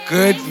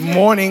Good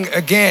morning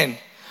again.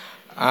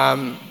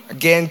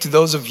 Again, to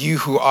those of you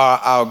who are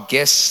our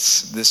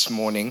guests this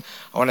morning,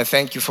 I want to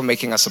thank you for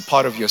making us a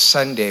part of your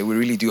Sunday. We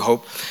really do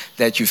hope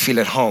that you feel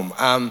at home.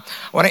 I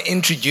want to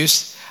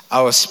introduce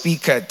our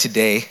speaker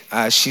today.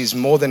 She's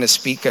more than a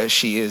speaker.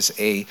 She is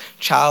a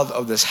child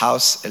of this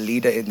house, a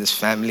leader in this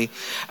family.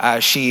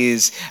 She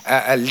is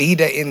a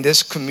leader in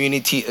this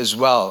community as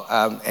well.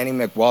 Annie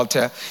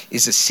McWalter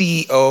is the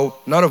CEO,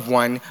 not of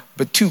one,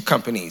 but two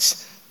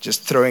companies.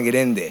 Just throwing it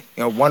in there.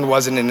 One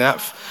wasn't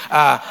enough.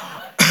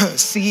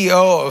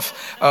 CEO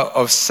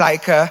of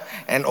Syca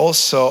and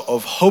also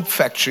of Hope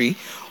Factory,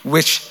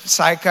 which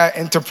Syca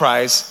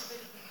Enterprise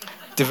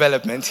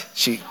Development,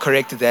 she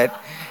corrected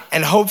that,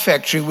 and Hope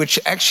Factory, which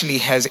actually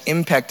has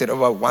impacted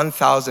over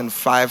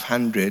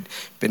 1,500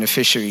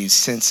 beneficiaries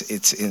since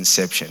its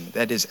inception.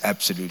 That is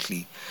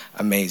absolutely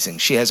amazing.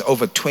 She has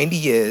over 20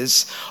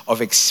 years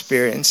of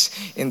experience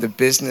in the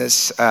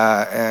business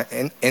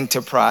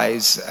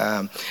enterprise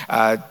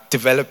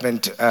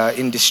development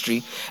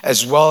industry,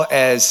 as well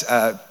as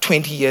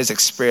 20 years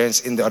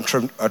experience in the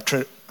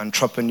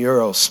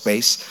entrepreneurial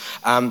space.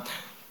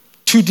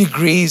 2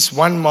 degrees,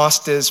 1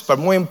 master's, but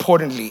more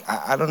importantly,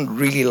 I don't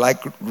really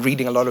like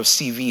reading a lot of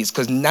CVs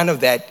because none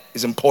of that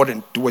is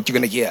important to what you're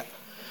going to hear.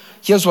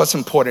 Here's what's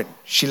important.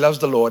 She loves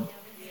the Lord,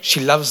 she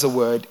loves the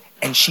Word,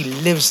 and she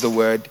lives the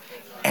Word,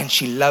 and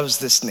she loves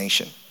this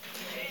nation.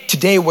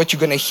 Today, what you're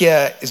going to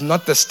hear is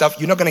not the stuff,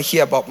 you're not going to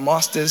hear about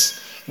masters,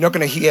 you're not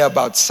going to hear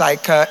about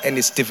Syca and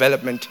its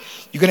development.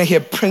 You're going to hear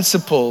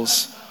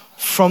principles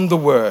from the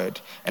Word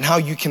and how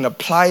you can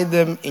apply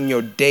them in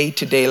your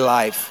day-to-day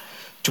life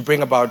to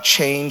bring about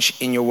change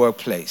in your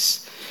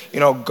workplace.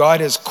 God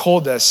has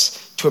called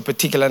us to a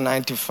particular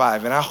 9 to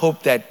 5, and I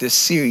hope that this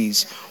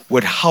series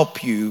would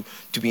help you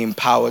to be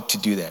empowered to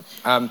do that.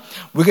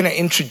 We're going to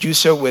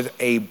introduce her with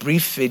a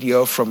brief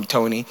video from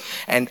Tony,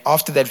 and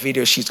after that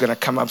video, she's going to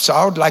come up. So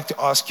I would like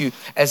to ask you,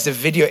 as the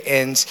video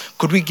ends,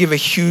 could we give a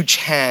huge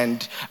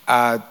hand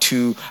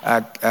to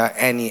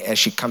Annie as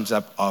she comes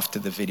up after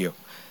the video?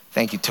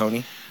 Thank you,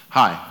 Tony.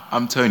 Hi,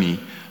 I'm Tony.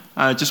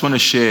 I just want to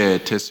share a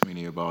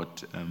testimony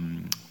about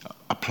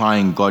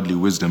applying godly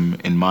wisdom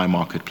in my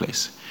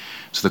marketplace.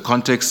 So the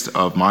context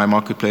of my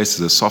marketplace is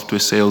a software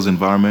sales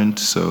environment,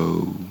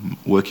 so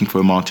working for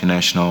a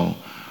multinational,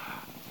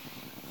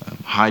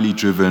 highly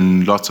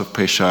driven, lots of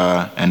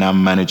pressure, and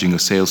I'm managing a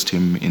sales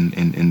team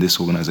in this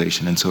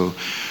organization. And so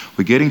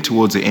we're getting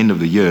towards the end of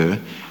the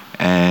year,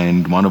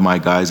 and one of my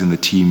guys in the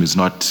team is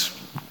not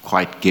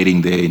quite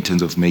getting there in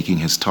terms of making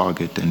his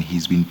target, and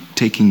he's been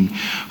taking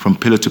from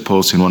pillar to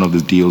post in one of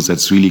the deals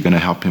that's really going to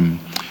help him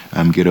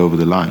get over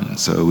the line.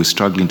 So we're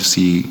struggling to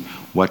see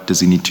what does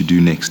he need to do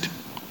next.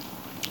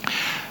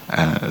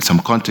 Some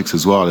context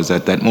as well is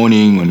that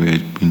morning when we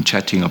had been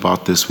chatting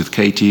about this with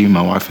Katie,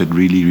 my wife had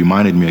really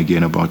reminded me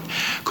again about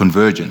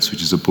Convergence,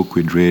 which is a book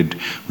we'd read,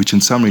 which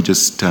in summary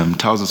just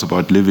tells us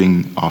about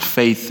living our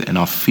faith and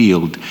our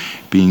field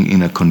being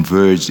in a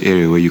converged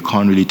area where you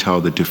can't really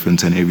tell the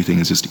difference and everything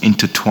is just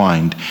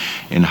intertwined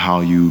in how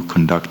you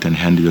conduct and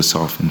handle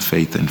yourself in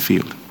faith and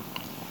field.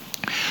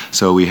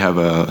 So we have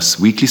a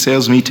weekly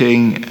sales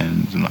meeting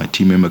and my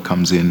team member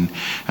comes in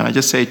and I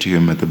just say to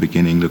him at the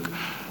beginning, look,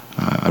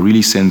 I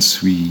really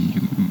sense we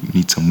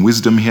need some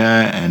wisdom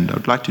here, and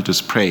I'd like to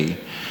just pray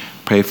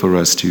for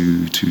us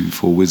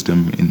for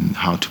wisdom in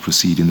how to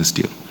proceed in this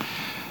deal.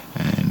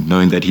 And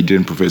knowing that he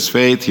didn't profess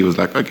faith, he was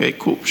like, okay,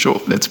 cool, sure,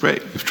 let's pray.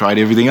 We've tried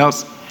everything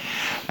else.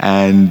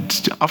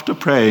 And after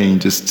praying,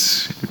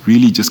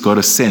 just got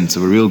a sense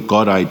of a real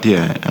God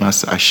idea. And I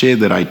shared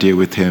that idea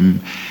with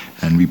him,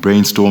 and we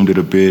brainstormed it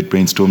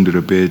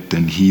a bit,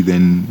 and he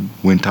then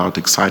went out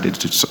excited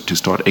to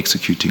start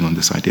executing on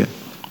this idea.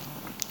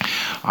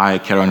 I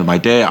carried on with my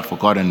day. I'd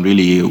forgotten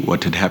really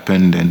what had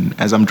happened. And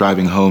as I'm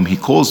driving home, he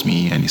calls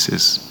me and he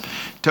says,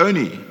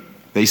 Tony,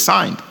 they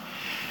signed.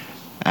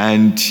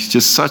 And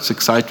just such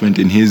excitement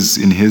in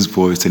his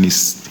voice. And he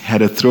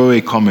had a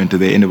throwaway comment at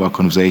the end of our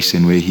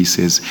conversation where he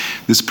says,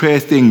 this prayer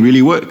thing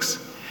really works.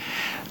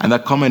 And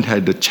that comment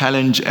had a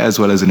challenge as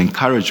well as an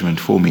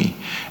encouragement for me.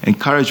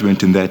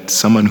 Encouragement in that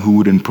someone who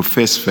wouldn't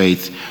profess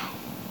faith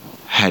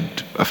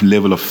had a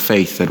level of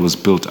faith that was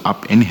built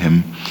up in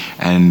him.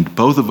 And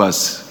both of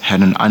us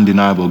had an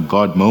undeniable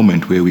God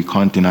moment where we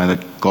can't deny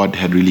that God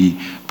had really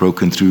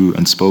broken through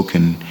and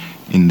spoken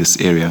in this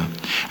area.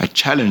 A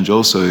challenge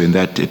also in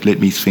that it led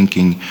me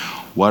thinking,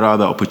 what are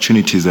the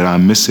opportunities that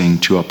I'm missing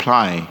to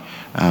apply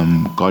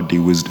godly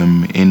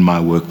wisdom in my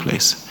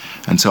workplace?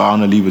 And so I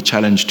want to leave a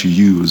challenge to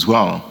you as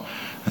well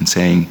and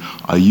saying,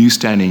 are you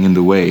standing in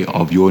the way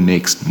of your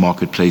next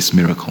marketplace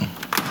miracle?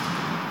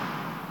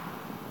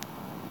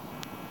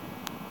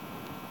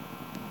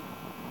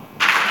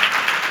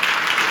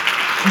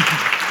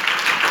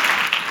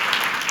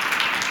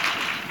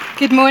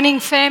 Good morning,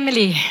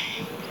 family.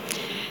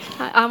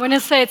 I want to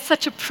say it's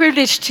such a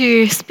privilege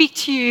to speak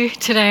to you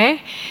today.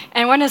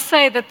 And I want to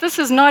say that this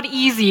is not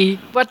easy.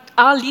 What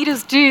our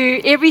leaders do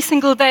every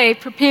single day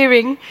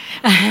preparing,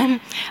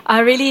 I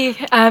really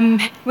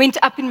went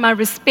up in my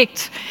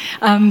respect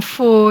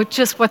for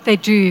just what they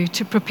do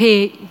to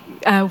prepare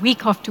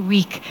week after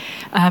week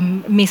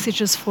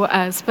messages for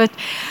us. But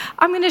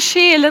I'm going to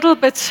share a little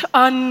bit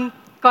on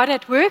God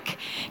at work.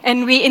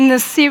 And we're in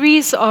this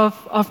series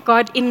of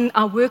God in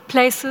our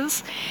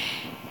workplaces.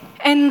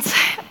 And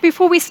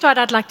before we start,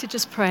 I'd like to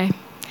just pray.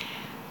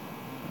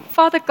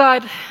 Father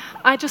God,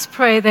 I just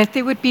pray that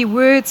there would be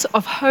words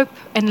of hope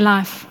and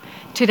life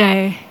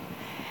today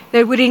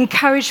that would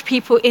encourage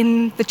people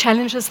in the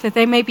challenges that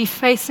they may be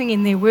facing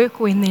in their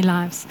work or in their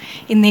lives,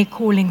 in their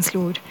callings,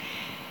 Lord.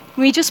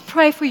 We just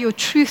pray for your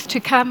truth to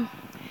come.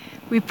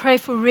 We pray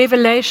for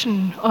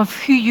revelation of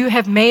who you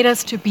have made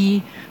us to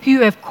be, who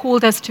you have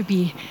called us to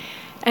be.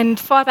 And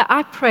Father,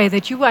 I pray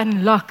that you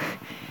unlock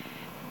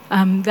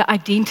the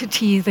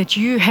identity that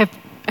you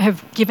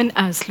have given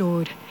us,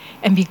 Lord,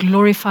 and be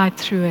glorified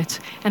through it.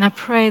 And I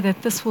pray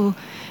that this will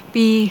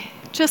be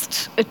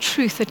just a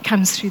truth that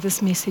comes through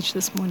this message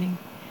this morning.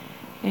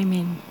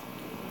 Amen.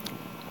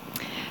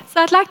 So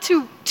I'd like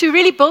to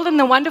really build on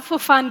the wonderful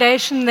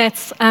foundation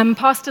that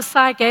Pastor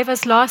Sai gave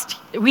us last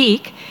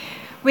week,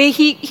 where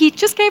he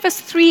just gave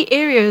us 3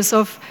 areas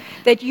of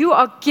that you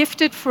are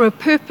gifted for a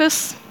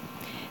purpose,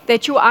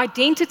 that your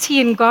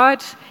identity in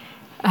God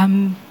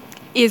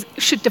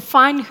should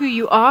define who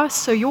you are.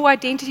 So your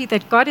identity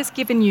that God has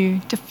given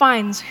you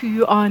defines who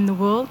you are in the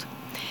world.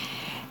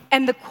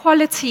 And the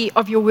quality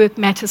of your work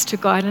matters to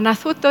God. And I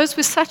thought those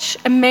were such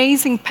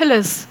amazing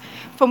pillars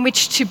from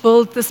which to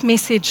build this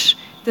message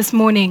this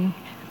morning.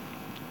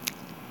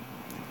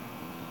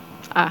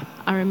 I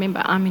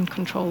remember I'm in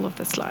control of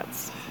the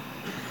slides.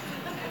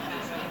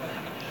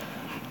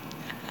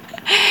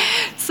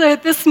 So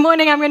this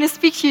morning I'm going to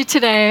speak to you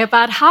today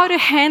about how to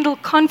handle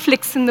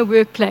conflicts in the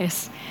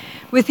workplace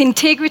with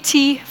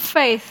integrity,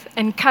 faith,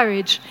 and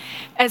courage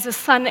as a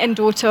son and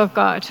daughter of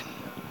God.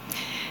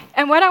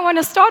 And what I want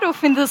to start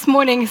off in this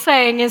morning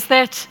saying is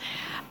that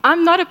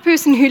I'm not a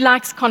person who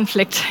likes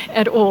conflict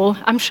at all.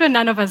 I'm sure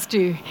none of us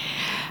do.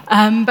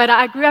 But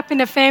I grew up in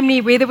a family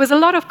where there was a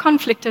lot of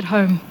conflict at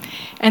home.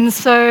 And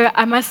so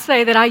I must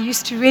say that I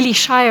used to really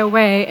shy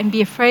away and be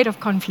afraid of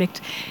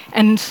conflict.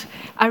 And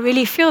I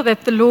really feel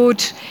that the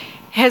Lord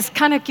has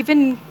kind of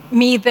given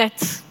me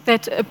that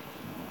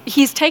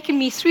He's taken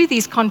me through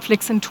these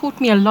conflicts and taught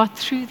me a lot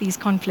through these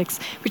conflicts,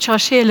 which I'll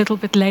share a little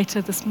bit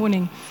later this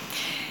morning.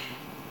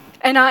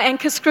 And our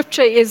anchor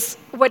scripture is,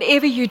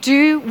 whatever you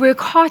do, work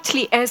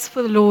heartily as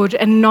for the Lord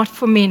and not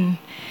for men,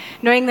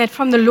 knowing that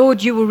from the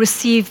Lord you will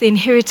receive the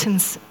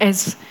inheritance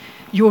as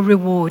your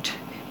reward.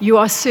 You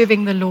are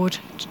serving the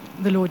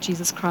Lord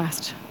Jesus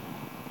Christ.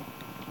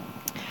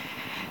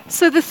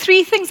 So the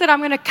 3 things that I'm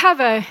going to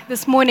cover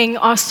this morning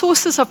are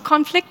sources of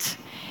conflict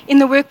in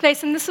the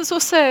workplace, and this is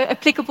also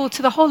applicable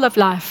to the whole of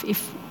life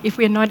if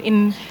we're not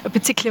in a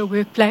particular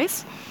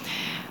workplace.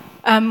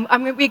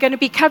 We're going to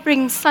be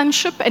covering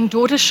sonship and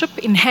daughtership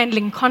in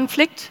handling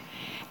conflict,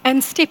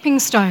 and stepping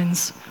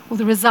stones, or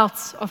the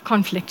results of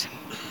conflict.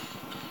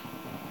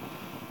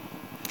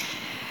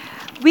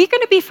 We're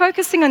going to be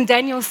focusing on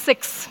Daniel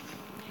 6,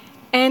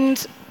 and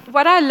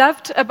what I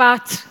loved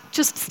about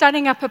just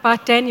studying up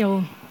about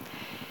Daniel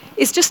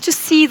is just to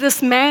see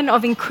this man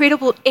of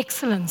incredible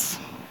excellence.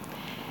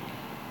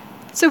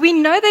 So we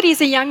know that he's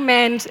a young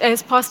man,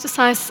 as Pastor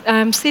Sai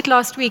said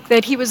last week,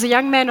 that he was a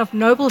young man of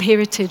noble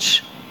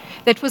heritage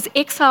that was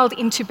exiled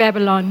into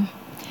Babylon.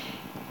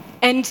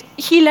 And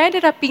he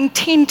landed up being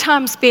 10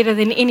 times better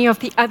than any of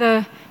the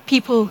other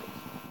people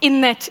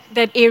in that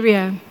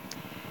area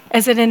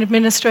as an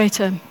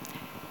administrator.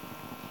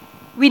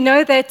 We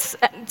know that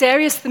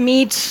Darius the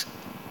Mede,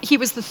 he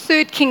was the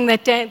 3rd king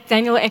that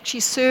Daniel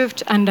actually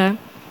served under.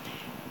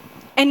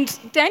 And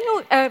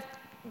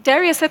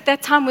Darius at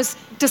that time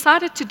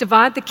decided to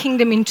divide the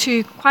kingdom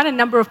into quite a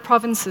number of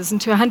provinces,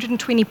 into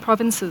 120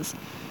 provinces.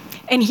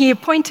 And he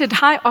appointed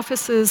high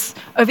officers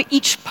over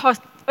each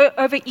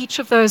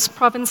of those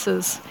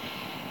provinces.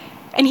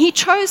 And he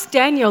chose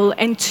Daniel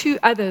and 2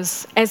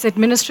 others as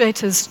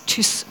administrators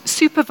to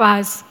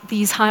supervise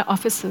these high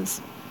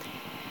officers.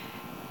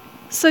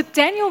 So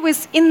Daniel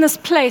was in this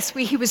place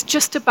where he was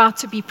just about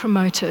to be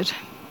promoted.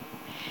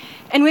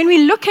 And when we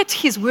look at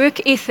his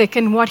work ethic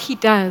and what he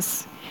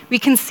does, we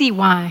can see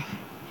why.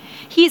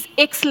 He is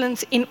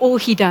excellent in all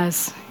he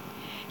does.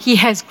 He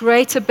has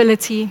great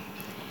ability.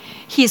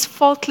 He is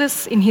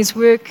faultless in his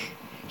work.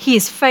 He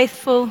is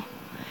faithful.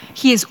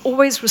 He is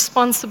always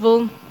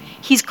responsible.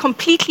 He's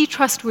completely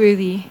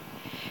trustworthy.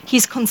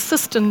 He's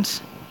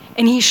consistent.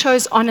 And he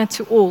shows honor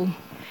to all.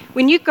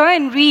 When you go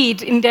and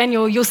read in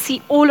Daniel, you'll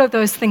see all of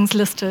those things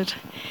listed.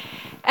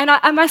 And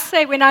I must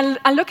say, when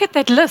I look at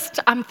that list,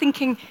 I'm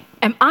thinking,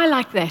 am I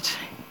like that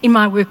in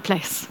my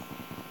workplace?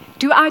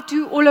 Do I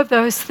do all of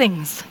those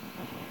things?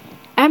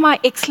 Am I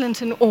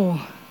excellent in all?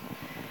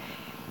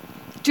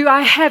 Do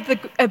I have the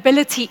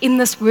ability in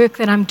this work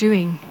that I'm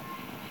doing?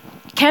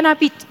 Can I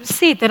be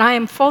said that I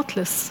am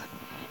faultless?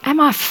 Am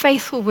I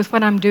faithful with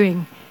what I'm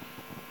doing?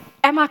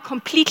 Am I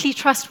completely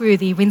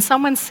trustworthy? When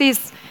someone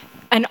says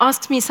and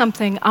asks me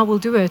something, I will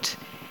do it.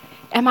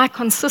 Am I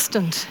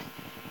consistent?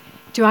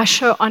 Do I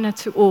show honor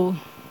to all?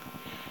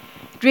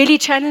 It really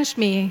challenged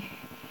me.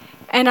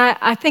 And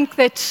I think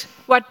that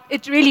what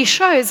it really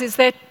shows is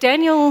that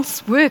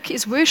Daniel's work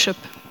is worship.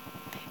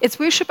 It's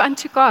worship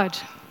unto God.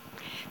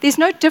 There's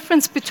no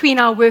difference between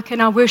our work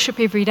and our worship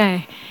every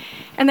day.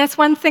 And that's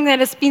one thing that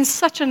has been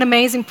such an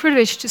amazing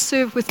privilege to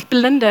serve with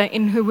Belinda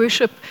in her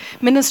worship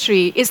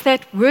ministry, is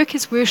that work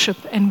is worship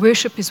and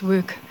worship is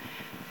work.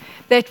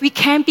 That we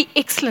can be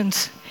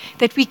excellent,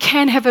 that we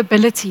can have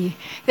ability,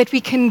 that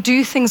we can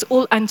do things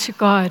all unto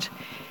God.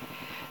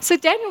 So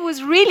Daniel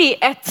was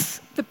really at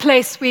the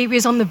place where he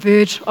was on the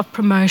verge of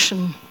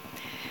promotion.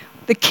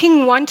 The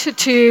king wanted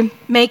to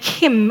make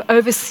him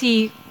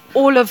oversee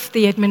all of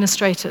the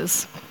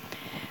administrators.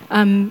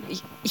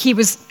 He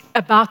was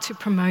about to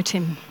promote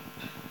him.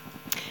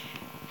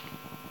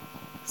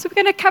 So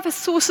we're going to cover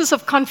sources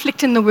of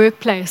conflict in the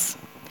workplace.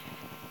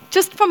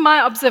 Just from my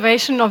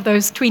observation of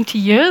those 20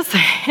 years,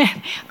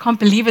 can't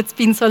believe it's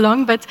been so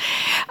long, but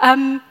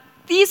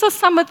these are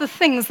some of the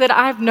things that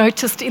I've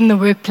noticed in the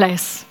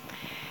workplace.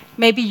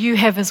 Maybe you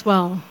have as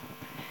well.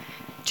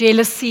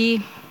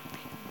 Jealousy,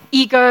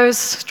 egos,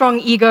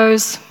 strong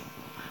egos,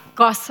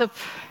 gossip,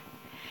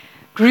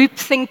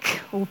 groupthink,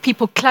 or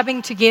people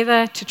clubbing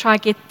together to try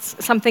to get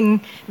something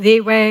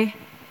their way.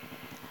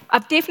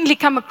 I've definitely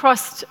come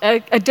across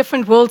a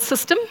different world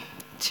system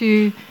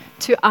to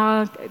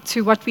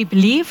what we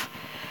believe.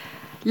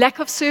 Lack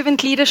of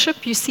servant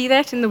leadership, you see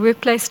that in the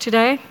workplace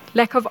today.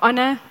 Lack of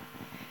honor.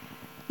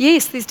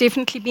 Yes, there's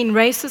definitely been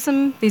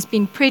racism, there's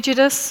been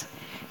prejudice,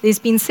 there's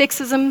been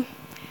sexism,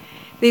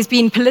 there's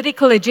been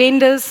political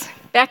agendas,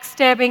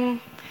 backstabbing,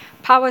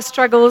 power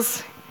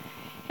struggles.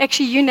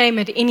 Actually, you name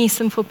it, any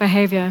sinful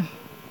behavior.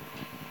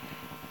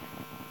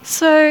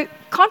 So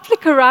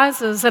conflict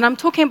arises, and I'm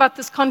talking about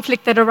this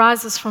conflict that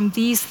arises from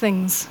these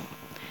things,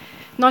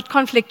 not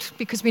conflict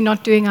because we're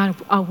not doing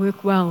our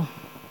work well.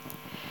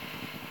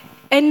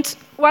 And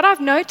what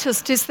I've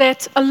noticed is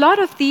that a lot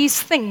of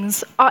these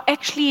things are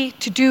actually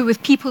to do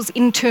with people's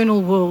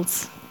internal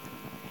worlds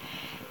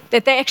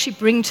that they actually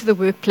bring to the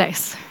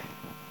workplace.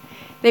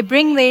 They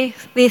bring their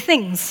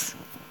things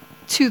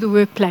to the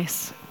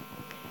workplace.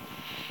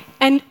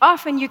 And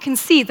often you can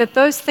see that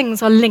those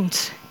things are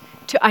linked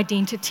to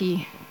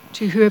identity,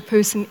 to who a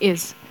person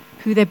is,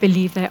 who they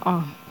believe they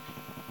are.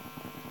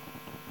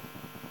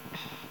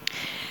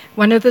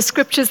 One of the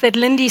scriptures that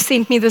Lindy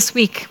sent me this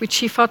week, which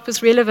she thought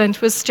was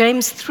relevant, was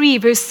James 3,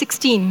 verse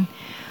 16.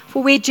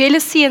 For where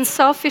jealousy and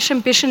selfish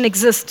ambition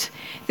exist,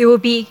 there will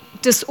be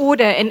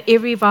disorder and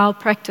every vile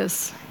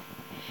practice.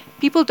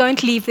 People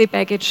don't leave their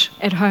baggage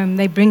at home,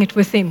 they bring it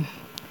with them.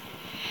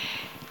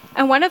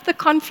 And one of the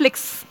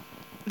conflicts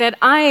that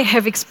I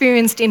have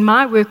experienced in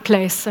my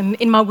workplace and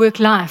in my work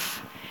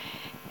life,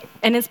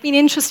 and it's been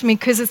interesting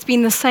because it's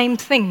been the same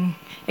thing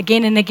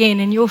again and again,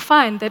 and you'll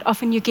find that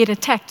often you get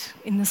attacked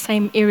in the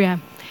same area.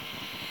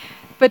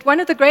 But one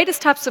of the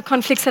greatest types of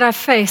conflicts that I've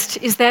faced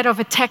is that of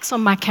attacks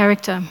on my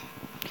character,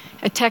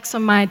 attacks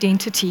on my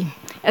identity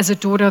as a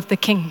daughter of the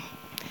King.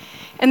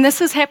 And this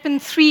has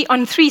happened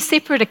on three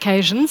separate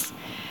occasions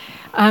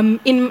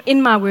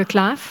in my work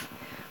life,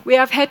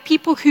 where I've had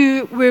people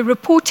who were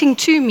reporting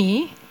to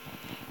me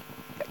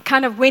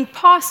kind of went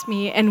past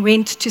me and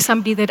went to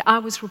somebody that I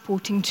was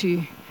reporting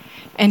to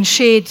and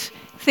shared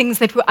things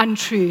that were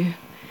untrue,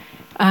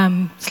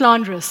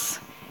 slanderous,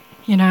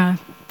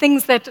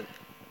 things that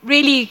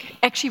really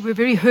actually were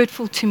very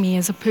hurtful to me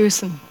as a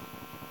person.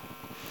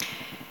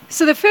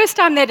 So the first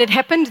time that it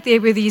happened,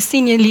 there were these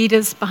senior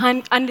leaders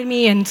under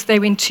me, and they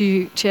went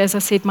to, as I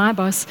said, my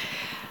boss.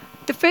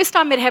 The first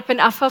time it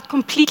happened, I felt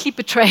completely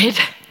betrayed.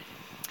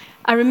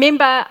 I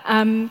remember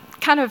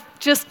kind of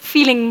just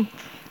feeling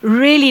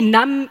really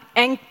numb,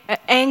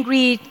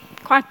 angry,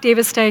 quite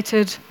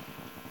devastated,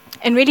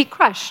 and really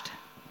crushed,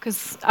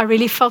 because I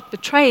really felt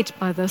betrayed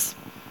by this.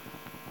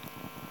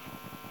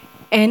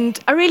 And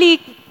I really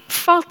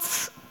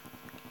felt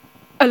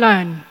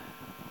alone,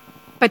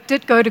 but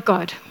did go to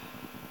God.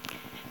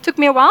 Took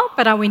me a while,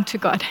 but I went to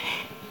God.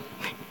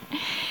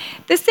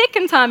 The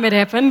second time it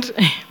happened,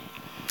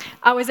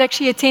 I was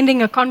actually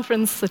attending a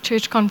conference, a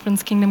church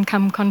conference, Kingdom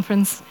Come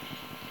conference.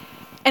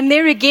 And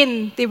there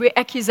again, there were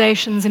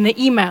accusations in the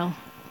email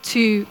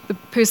to the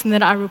person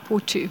that I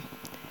report to.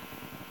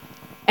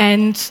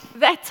 And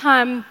that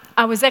time,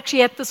 I was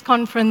actually at this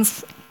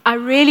conference. I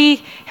really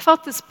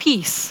felt this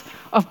peace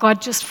of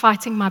God just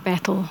fighting my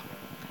battle.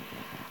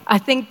 I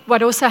think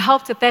what also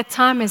helped at that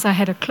time is I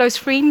had a close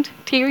friend,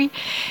 Terry,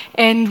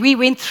 and we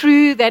went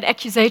through that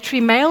accusatory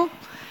mail,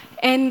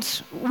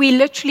 and we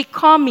literally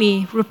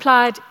calmly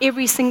replied to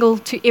every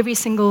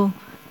single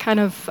kind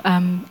of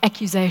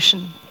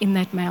accusation in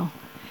that mail.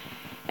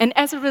 And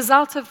as a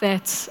result of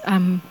that,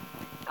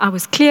 I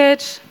was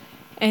cleared,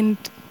 and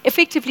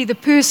effectively the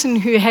person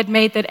who had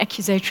made that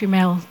accusatory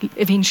mail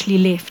eventually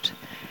left.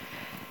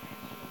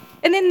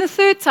 And then the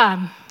third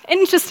time,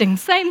 interesting,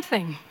 same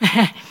thing.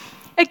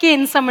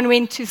 Again, someone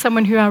went to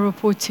someone who I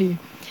report to.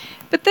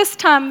 But this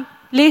time,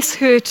 less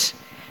hurt,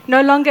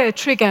 no longer a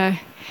trigger.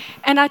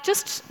 And I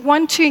just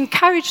want to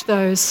encourage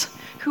those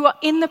who are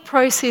in the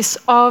process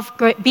of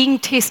being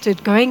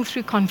tested, going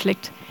through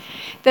conflict,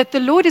 that the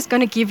Lord is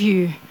going to give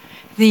you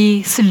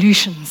the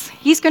solutions.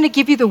 He's going to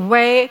give you the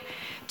way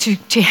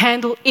to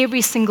handle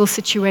every single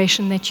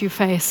situation that you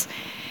face.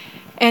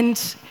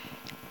 And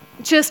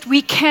just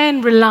we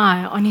can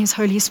rely on His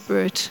Holy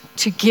Spirit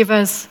to give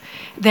us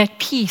that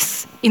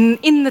peace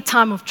in the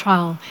time of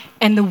trial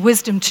and the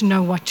wisdom to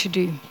know what to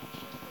do.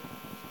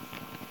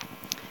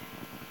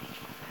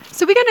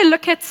 So we're going to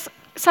look at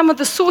some of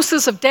the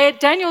sources of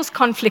Daniel's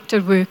conflict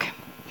at work.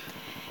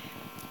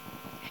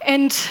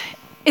 And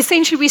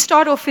essentially we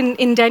start off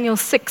in Daniel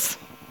 6.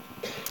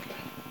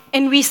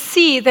 And we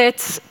see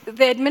that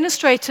the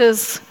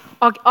administrators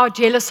are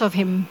jealous of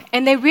him,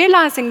 and they're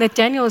realizing that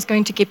Daniel is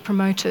going to get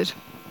promoted.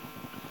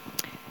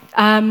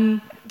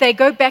 They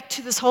go back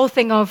to this whole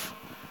thing of,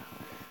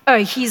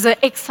 oh, he's an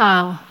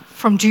exile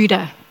from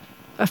Judah,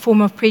 a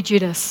form of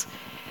prejudice.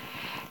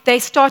 They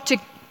start to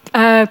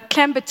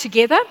clamber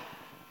together,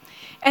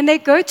 and they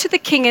go to the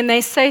king and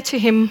they say to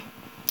him,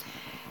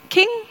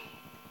 King,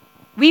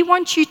 we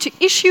want you to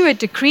issue a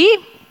decree.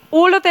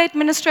 All of the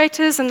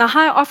administrators and the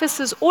high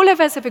officers, all of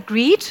us have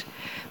agreed.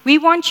 We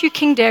want you,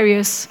 King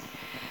Darius,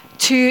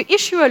 to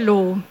issue a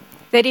law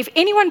that if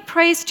anyone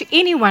prays to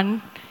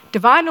anyone,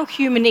 divine or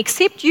human,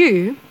 except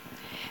you,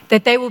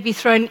 that they will be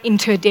thrown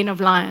into a den of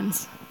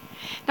lions.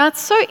 Now,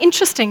 it's so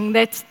interesting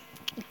that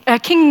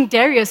King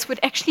Darius would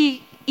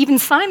actually even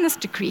sign this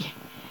decree.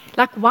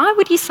 Like, why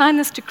would he sign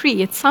this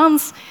decree? It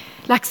sounds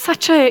like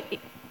such a,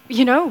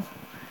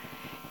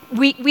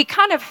 we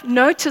kind of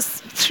notice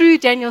through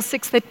Daniel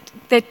 6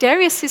 that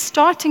Darius is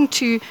starting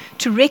to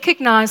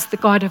recognize the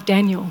God of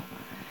Daniel.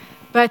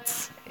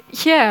 But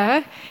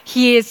here,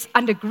 he is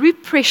under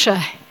group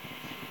pressure,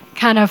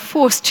 kind of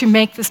forced to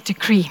make this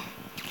decree.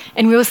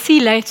 And we'll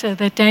see later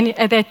that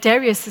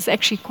Darius is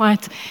actually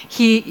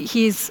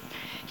he's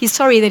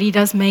sorry that he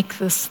does make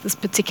this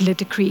particular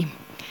decree.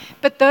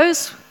 But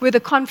those were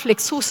the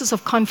sources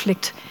of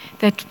conflict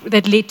that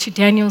led to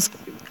Daniel's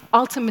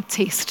ultimate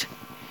test,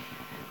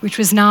 which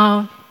was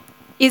now,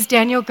 is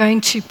Daniel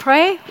going to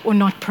pray or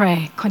not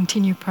pray?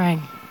 Continue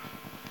praying.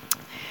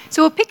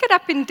 So we'll pick it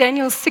up in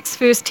Daniel 6,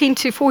 verse 10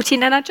 to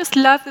 14. And I just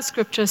love the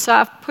scripture, so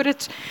I've put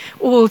it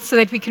all so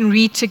that we can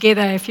read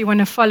together if you want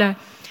to follow.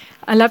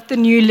 I love the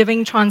New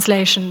Living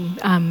Translation,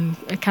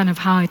 kind of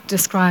how it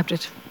described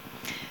it.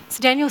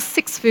 So Daniel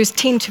 6, verse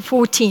 10 to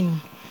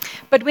 14.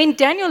 But when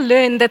Daniel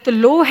learned that the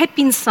law had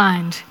been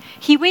signed,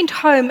 he went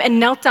home and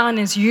knelt down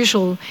as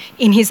usual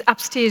in his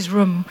upstairs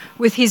room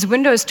with his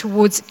windows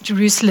towards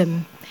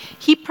Jerusalem.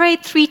 He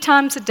prayed 3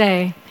 times a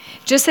day,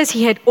 just as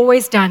he had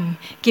always done,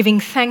 giving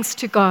thanks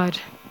to God.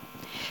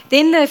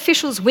 Then the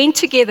officials went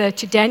together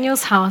to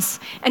Daniel's house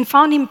and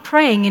found him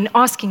praying and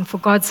asking for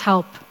God's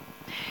help.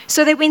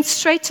 So they went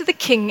straight to the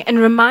king and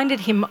reminded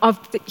him of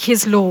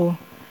his law.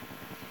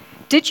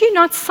 Did you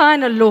not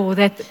sign a law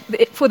that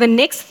for the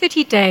next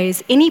 30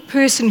 days, any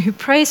person who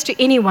prays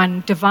to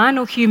anyone, divine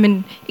or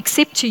human,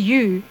 except to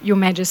you, your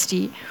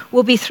majesty,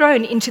 will be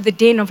thrown into the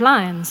den of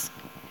lions?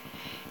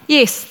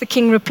 Yes, the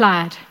king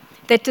replied,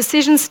 that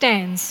decision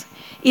stands.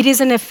 It is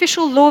an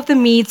official law of the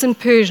Medes and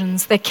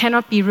Persians that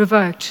cannot be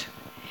revoked.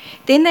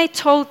 Then they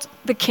told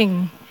the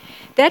king,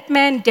 that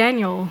man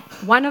Daniel,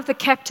 one of the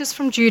captives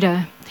from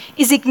Judah,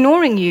 is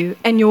ignoring you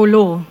and your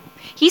law.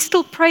 He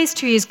still prays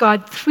to his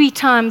God 3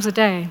 times a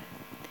day.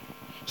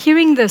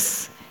 Hearing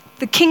this,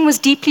 the king was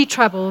deeply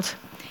troubled,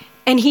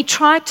 and he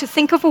tried to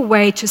think of a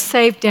way to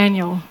save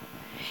Daniel.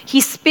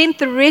 He spent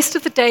the rest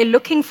of the day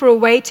looking for a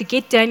way to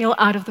get Daniel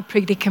out of the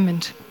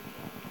predicament.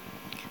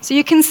 So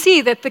you can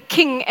see that the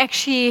king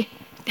actually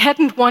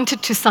hadn't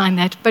wanted to sign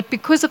that, but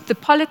because of the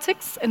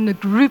politics and the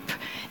group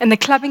and the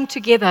clubbing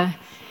together,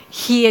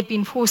 he had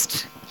been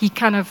forced, he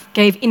kind of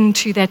gave in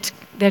to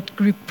that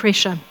group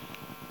pressure.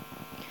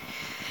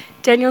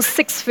 Daniel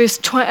 6, verse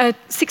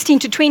 16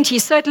 to 20.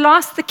 So at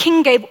last the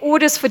king gave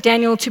orders for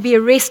Daniel to be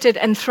arrested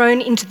and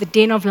thrown into the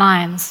den of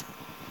lions.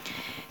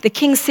 The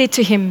king said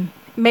to him,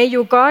 may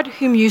your God,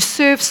 whom you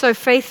serve so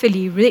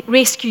faithfully,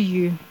 rescue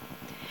you.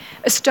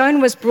 A stone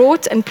was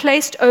brought and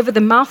placed over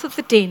the mouth of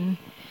the den.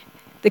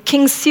 The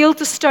king sealed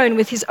the stone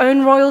with his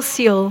own royal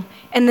seal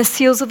and the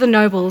seals of the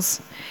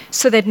nobles,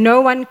 so that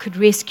no one could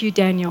rescue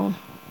Daniel.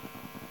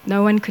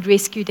 No one could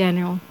rescue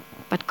Daniel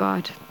but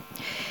God.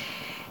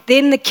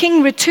 Then the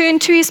king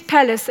returned to his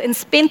palace and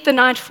spent the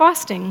night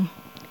fasting.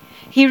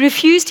 He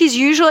refused his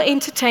usual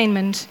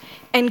entertainment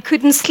and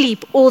couldn't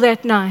sleep all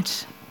that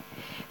night.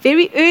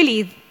 Very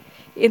early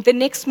the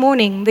next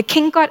morning, the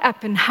king got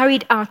up and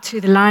hurried out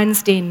to the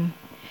lion's den.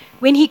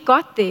 When he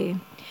got there,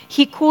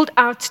 he called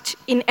out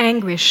in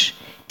anguish,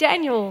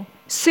 Daniel,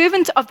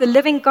 servant of the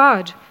living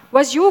God,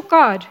 was your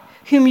God,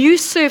 whom you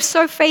serve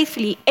so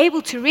faithfully,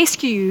 able to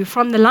rescue you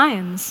from the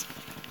lions?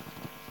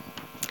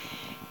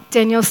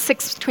 Daniel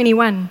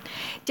 6:21.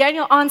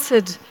 Daniel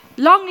answered,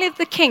 long live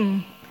the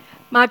king.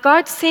 My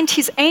God sent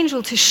his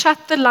angel to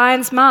shut the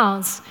lions'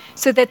 mouths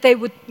so that they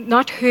would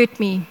not hurt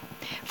me.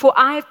 For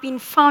I have been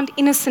found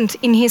innocent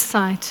in his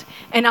sight,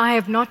 and I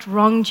have not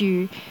wronged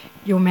you,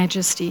 your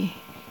majesty.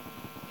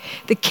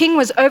 The king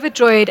was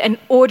overjoyed and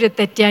ordered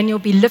that Daniel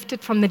be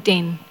lifted from the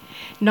den.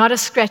 Not a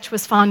scratch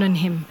was found on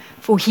him,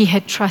 for he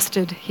had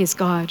trusted his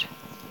God.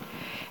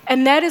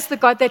 And that is the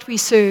God that we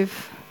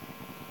serve.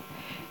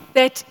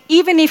 That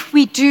even if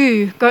we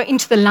do go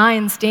into the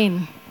lion's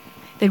den,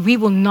 that we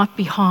will not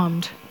be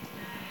harmed.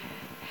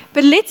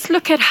 But let's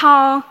look at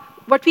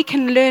what we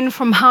can learn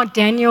from how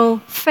Daniel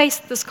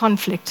faced this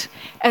conflict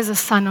as a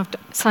son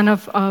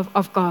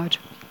of God.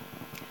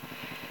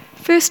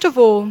 First of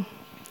all,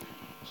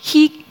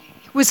 he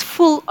was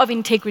full of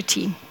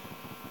integrity.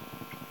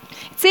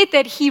 It said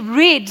that he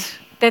read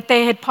that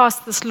they had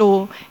passed this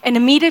law, and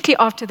immediately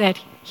after that,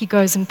 he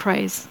goes and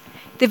prays.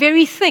 The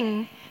very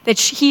thing that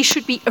he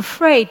should be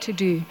afraid to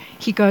do,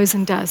 he goes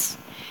and does.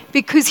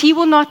 Because he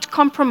will not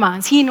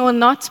compromise. He will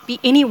not be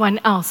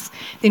anyone else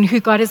than who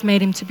God has made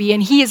him to be.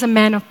 And he is a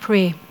man of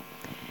prayer.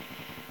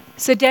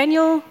 So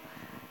Daniel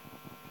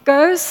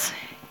goes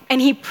and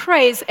he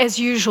prays as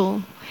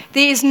usual.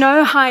 There is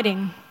no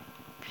hiding.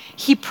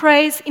 He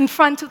prays in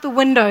front of the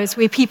windows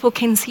where people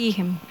can see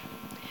him.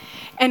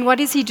 And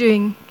what is he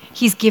doing?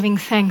 He's giving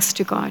thanks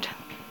to God.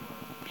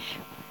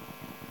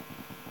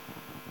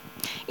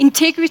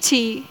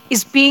 Integrity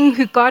is being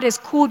who God has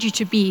called you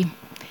to be,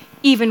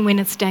 even when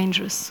it's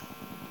dangerous.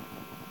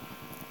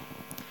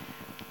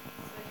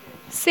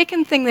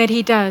 Second thing that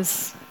he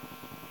does,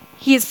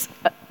 he is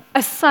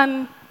a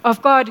son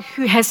of God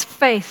who has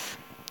faith.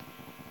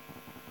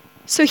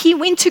 So he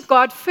went to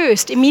God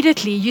first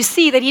immediately. You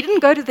see that he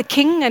didn't go to the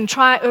king and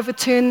try to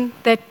overturn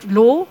that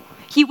law.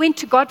 He went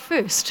to God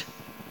first.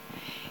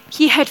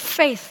 He had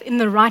faith in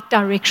the right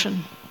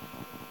direction.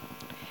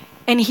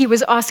 And he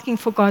was asking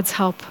for God's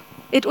help.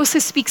 It also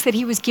speaks that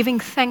he was giving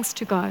thanks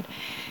to God.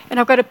 And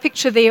I've got a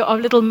picture there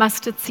of little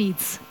mustard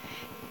seeds,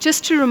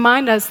 just to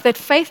remind us that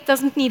faith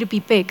doesn't need to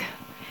be big.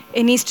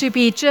 It needs to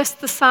be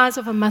just the size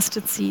of a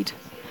mustard seed.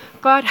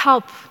 God,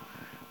 help.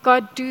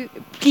 God,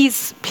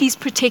 please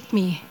protect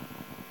me.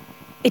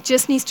 It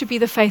just needs to be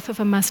the faith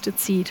of a mustard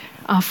seed,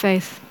 our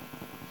faith.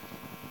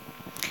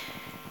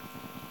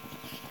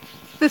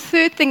 The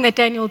third thing that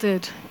Daniel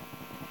did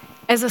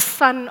as a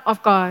son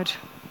of God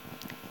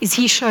is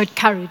he showed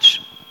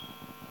courage.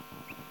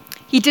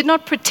 He did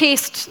not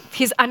protest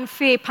his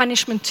unfair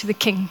punishment to the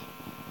king.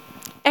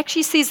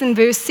 Actually says in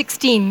verse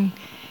 16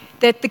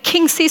 that the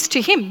king says to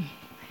him,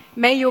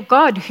 "May your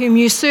God, whom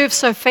you serve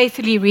so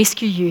faithfully,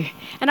 rescue you."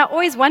 And I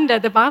always wonder,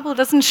 the Bible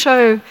doesn't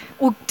show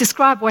or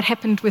describe what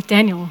happened with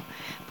Daniel.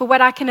 But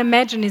what I can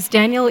imagine is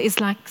Daniel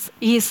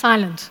he is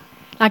silent,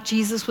 like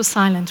Jesus was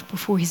silent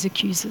before his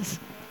accusers.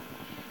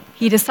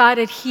 He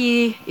decided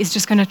he is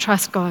just going to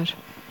trust God.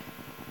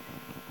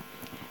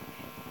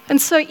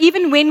 And so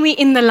even when we're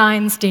in the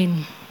lion's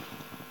den,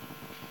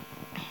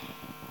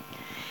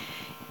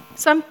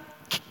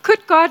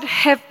 could God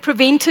have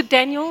prevented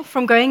Daniel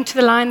from going to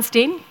the lion's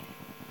den?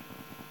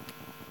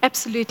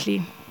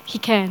 Absolutely, he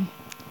can.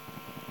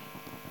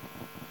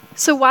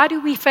 So why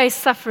do we face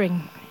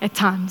suffering at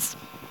times?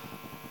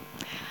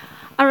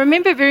 I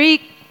remember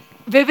very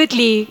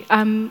vividly,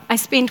 I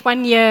spent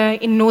 1 year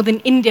in northern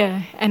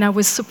India and I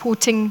was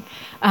supporting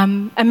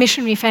a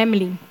missionary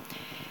family.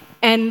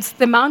 And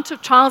the amount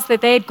of trials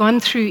that they had gone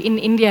through in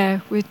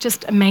India were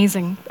just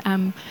amazing.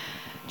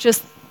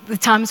 Just the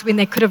times when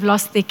they could have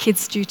lost their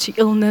kids due to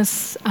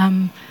illness,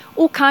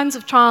 all kinds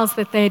of trials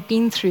that they had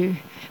been through.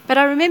 But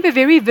I remember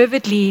very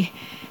vividly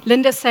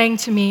Linda saying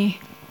to me,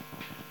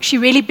 she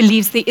really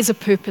believes there is a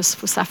purpose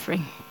for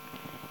suffering.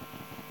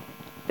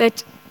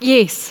 That,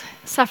 yes,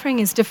 suffering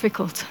is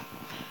difficult,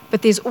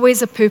 but there's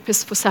always a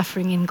purpose for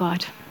suffering in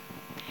God.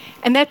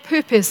 And that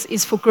purpose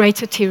is for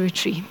greater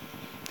territory.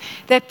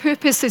 That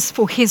purpose is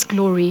for his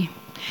glory.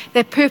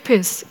 That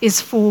purpose is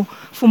for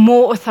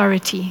more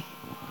authority.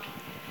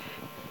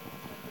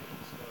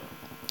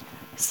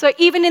 So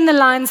even in the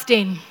lion's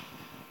den,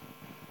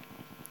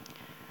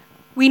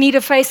 we need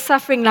to face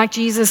suffering like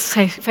Jesus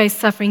faced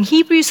suffering.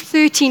 Hebrews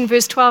 13,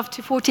 verse 12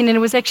 to 14, and it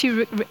was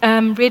actually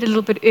read a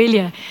little bit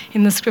earlier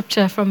in the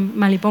scripture from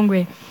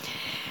Malibongwe.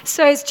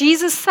 So as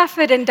Jesus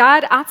suffered and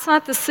died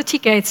outside the city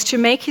gates to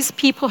make his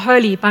people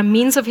holy by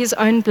means of his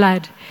own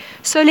blood,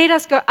 so let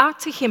us go out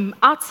to him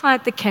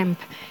outside the camp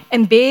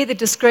and bear the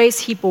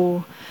disgrace he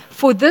bore.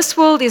 For this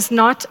world is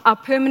not our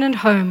permanent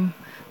home.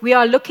 We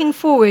are looking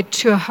forward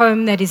to a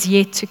home that is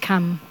yet to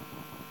come.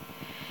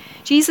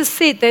 Jesus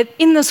said that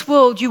in this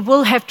world you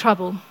will have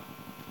trouble,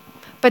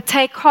 but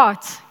take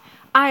heart,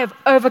 I have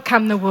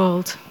overcome the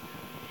world.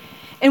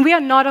 And we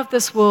are not of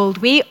this world.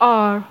 We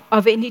are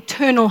of an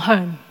eternal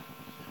home.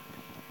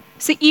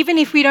 So even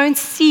if we don't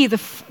see the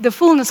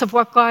fullness of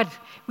what God,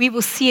 we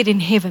will see it in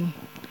heaven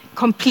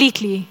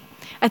completely.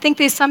 I think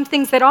there's some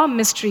things that are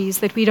mysteries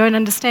that we don't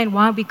understand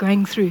why we're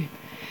going through.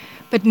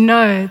 But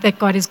know that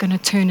God is going to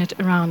turn it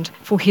around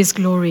for his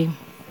glory.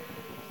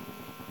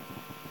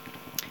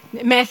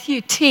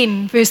 Matthew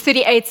 10, verse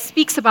 38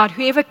 speaks about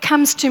whoever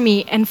comes to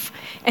me and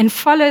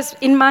follows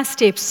in my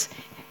steps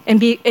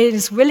and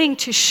is willing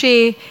to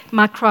share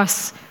my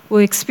cross will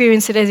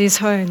experience it as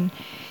his own.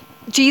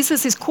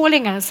 Jesus is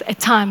calling us at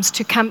times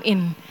to come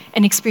in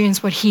and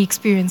experience what he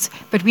experienced,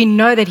 but we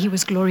know that he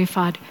was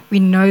glorified. We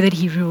know that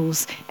he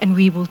rules, and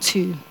we will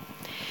too.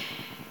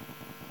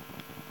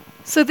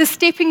 So the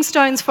stepping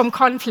stones from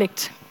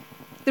conflict,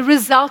 the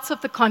results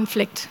of the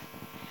conflict.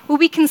 Well,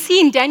 we can see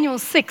in Daniel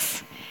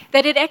 6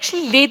 that it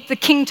actually led the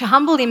king to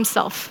humble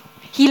himself.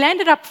 He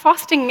landed up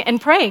fasting and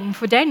praying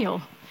for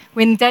Daniel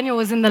when Daniel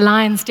was in the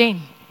lion's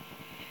den.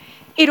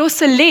 It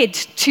also led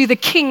to the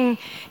king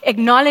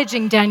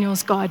acknowledging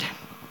Daniel's God.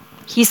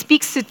 He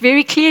speaks it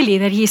very clearly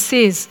that he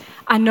says,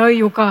 I know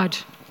your God.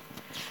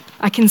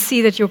 I can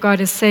see that your God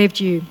has saved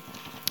you.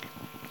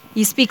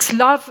 He speaks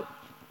love.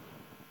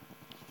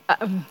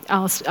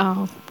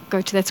 I'll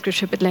go to that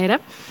scripture a bit later.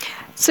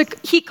 So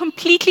it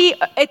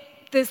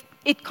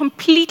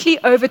completely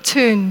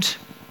overturned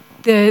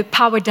the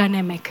power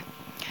dynamic.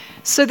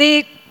 So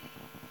there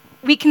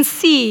we can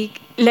see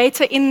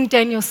later in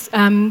Daniel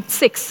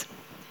 6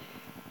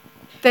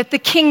 that the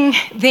king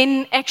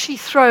then actually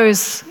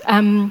throws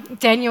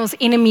Daniel's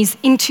enemies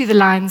into the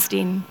lion's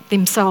den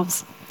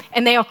themselves,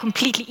 and they are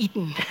completely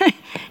eaten.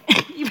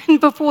 even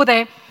before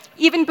they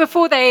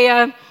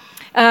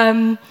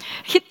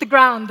hit the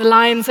ground, the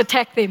lions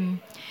attack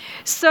them.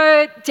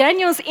 So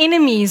Daniel's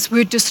enemies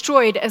were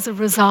destroyed as a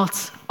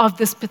result of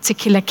this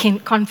particular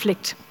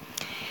conflict.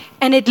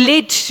 And it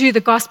led to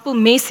the gospel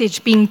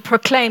message being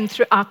proclaimed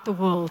throughout the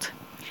world.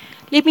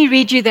 Let me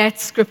read you that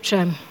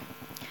scripture.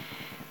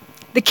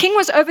 The king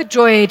was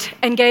overjoyed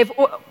and gave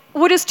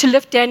orders to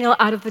lift Daniel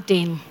out of the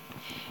den.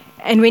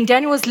 And when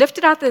Daniel was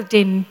lifted out of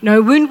the den,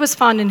 no wound was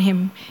found in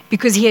him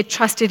because he had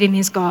trusted in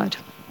his God.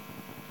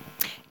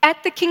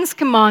 At the king's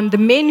command, the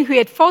men who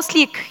had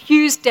falsely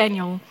accused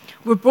Daniel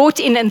were brought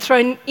in and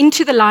thrown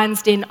into the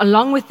lion's den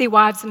along with their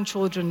wives and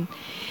children.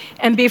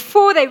 And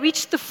before they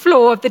reached the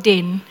floor of the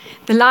den,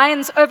 the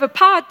lions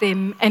overpowered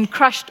them and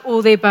crushed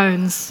all their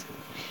bones.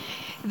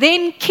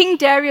 Then King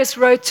Darius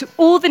wrote to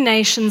all the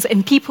nations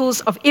and peoples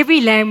of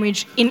every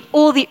language in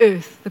all the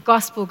earth, the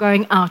gospel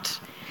going out.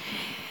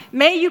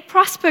 May you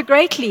prosper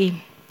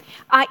greatly.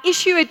 I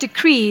issue a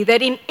decree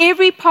that in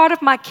every part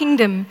of my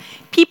kingdom,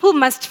 people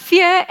must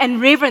fear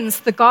and reverence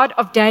the God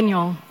of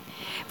Daniel.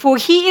 For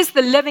he is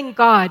the living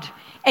God,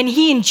 and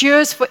he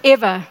endures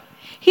forever.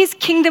 His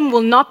kingdom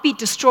will not be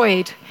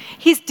destroyed.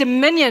 His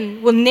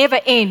dominion will never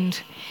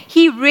end.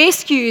 He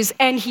rescues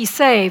and he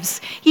saves.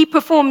 He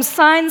performs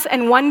signs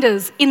and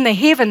wonders in the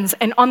heavens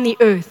and on the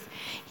earth.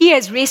 He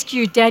has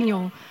rescued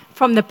Daniel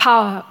from the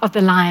power of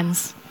the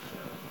lions.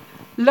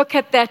 Look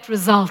at that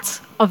result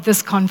of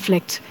this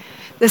conflict.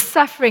 The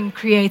suffering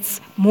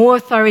creates more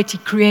authority,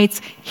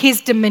 creates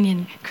his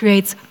dominion,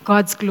 creates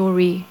God's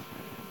glory.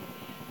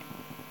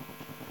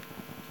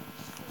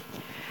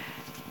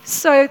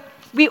 So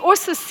we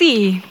also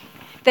see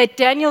that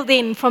Daniel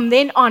then, from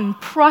then on,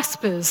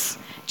 prospers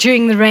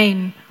during the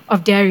reign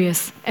of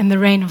Darius and the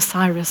reign of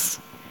Cyrus.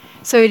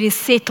 So it is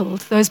settled.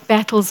 Those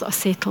battles are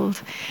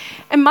settled.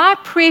 And my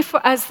prayer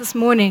for us this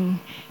morning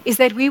is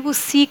that we will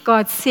see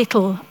God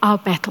settle our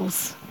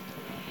battles,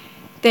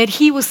 that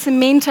he will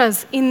cement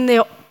us in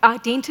the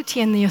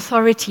identity and the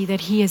authority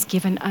that he has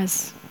given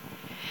us.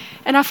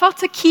 And I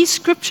felt a key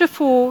scripture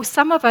for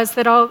some of us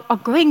that are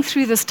going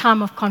through this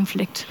time of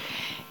conflict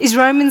is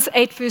Romans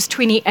 8, verse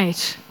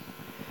 28.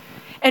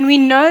 And we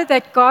know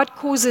that God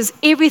causes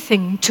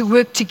everything to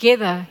work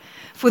together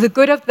for the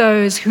good of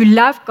those who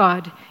love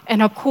God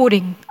and are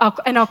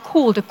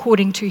called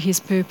according to his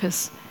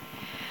purpose.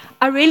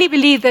 I really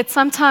believe that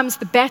sometimes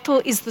the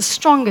battle is the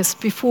strongest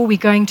before we're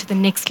going to the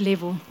next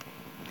level.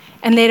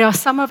 And there are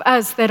some of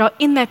us that are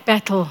in that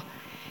battle,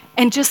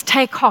 and just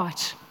take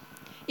heart.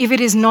 If it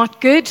is not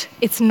good,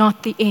 it's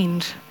not the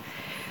end.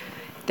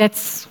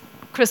 That's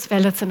Chris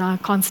Vallotton, I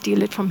can't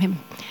steal it from him.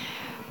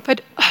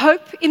 But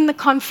hope in the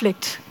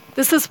conflict.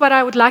 This is what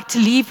I would like to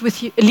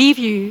leave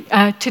you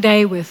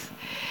today with,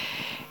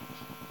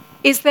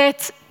 is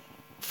that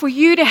for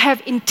you to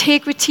have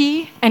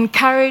integrity and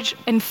courage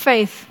and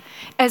faith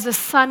as a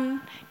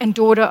son and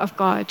daughter of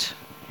God,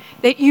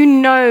 that you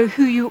know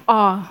who you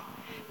are,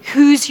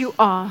 whose you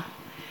are,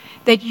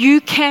 that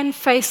you can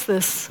face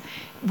this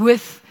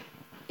with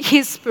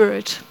his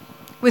spirit,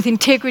 with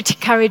integrity,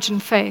 courage,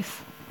 and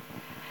faith.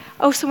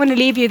 I also want to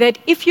leave you that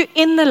if you're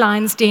in the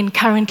lion's den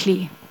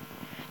currently,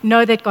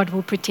 know that God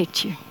will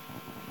protect you.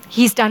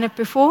 He's done it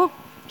before,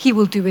 he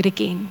will do it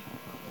again.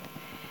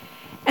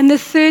 And the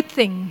third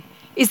thing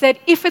is that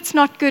if it's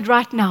not good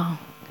right now,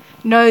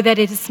 know that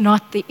it is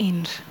not the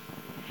end.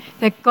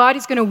 That God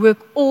is going to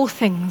work all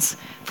things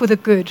for the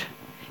good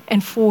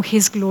and for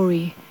his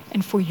glory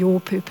and for your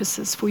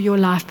purposes, for your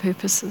life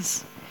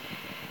purposes.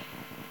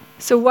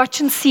 So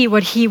watch and see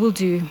what he will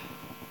do.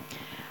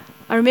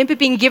 I remember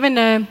being given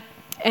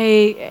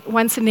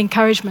once an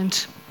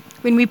encouragement.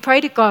 When we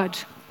pray to God,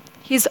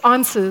 his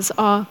answers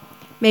are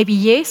maybe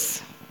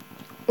yes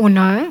or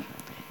no,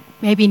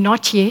 maybe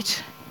not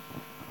yet.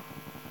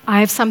 I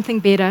have something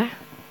better,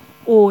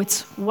 or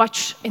it's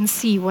watch and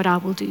see what I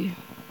will do.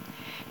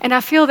 And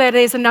I feel that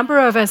there's a number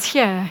of us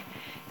here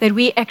that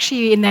we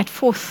actually in that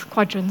fourth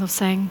quadrant of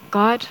saying,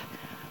 God,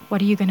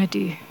 what are you going to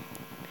do?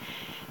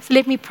 So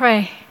let me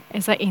pray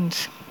as I end.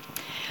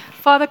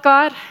 Father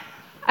God,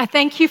 I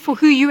thank you for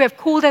who you have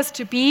called us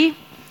to be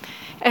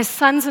as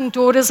sons and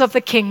daughters of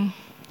the King.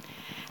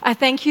 I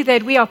thank you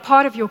that we are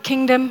part of your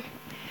kingdom,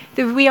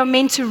 that we are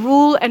meant to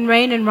rule and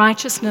reign in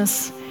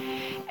righteousness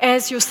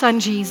as your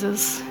Son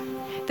Jesus,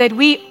 that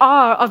we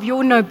are of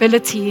your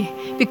nobility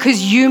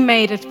because you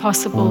made it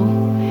possible.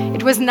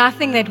 It was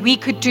nothing that we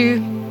could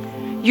do.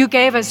 You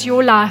gave us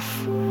your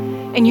life,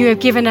 and you have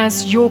given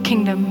us your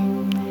kingdom.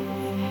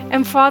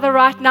 And Father,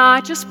 right now,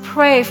 I just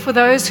pray for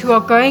those who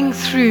are going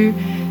through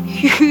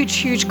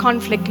huge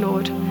conflict,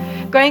 Lord,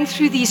 going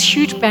through these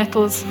huge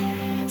battles.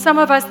 Some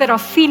of us that are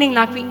feeling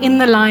like we're in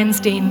the lion's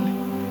den.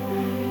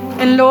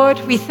 And Lord,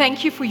 we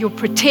thank you for your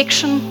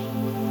protection.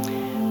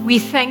 We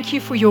thank you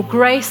for your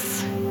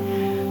grace.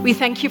 We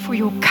thank you for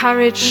your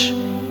courage.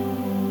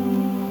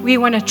 We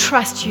want to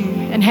trust you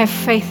and have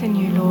faith in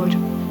you, Lord,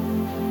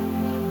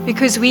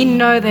 because we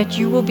know that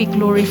you will be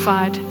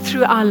glorified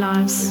through our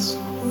lives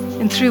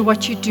and through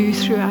what you do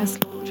through us,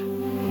 Lord.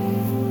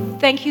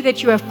 Thank you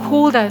that you have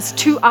called us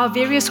to our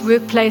various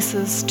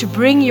workplaces to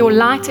bring your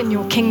light and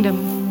your kingdom,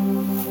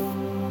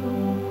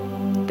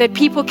 that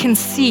people can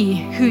see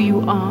who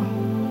you are.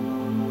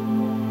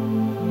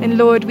 And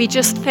Lord, we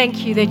just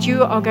thank you that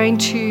you are going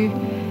to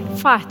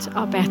fight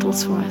our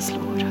battles for us,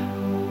 Lord.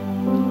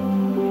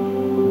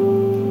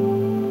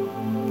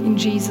 In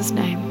Jesus'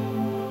 name,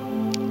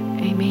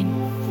 amen.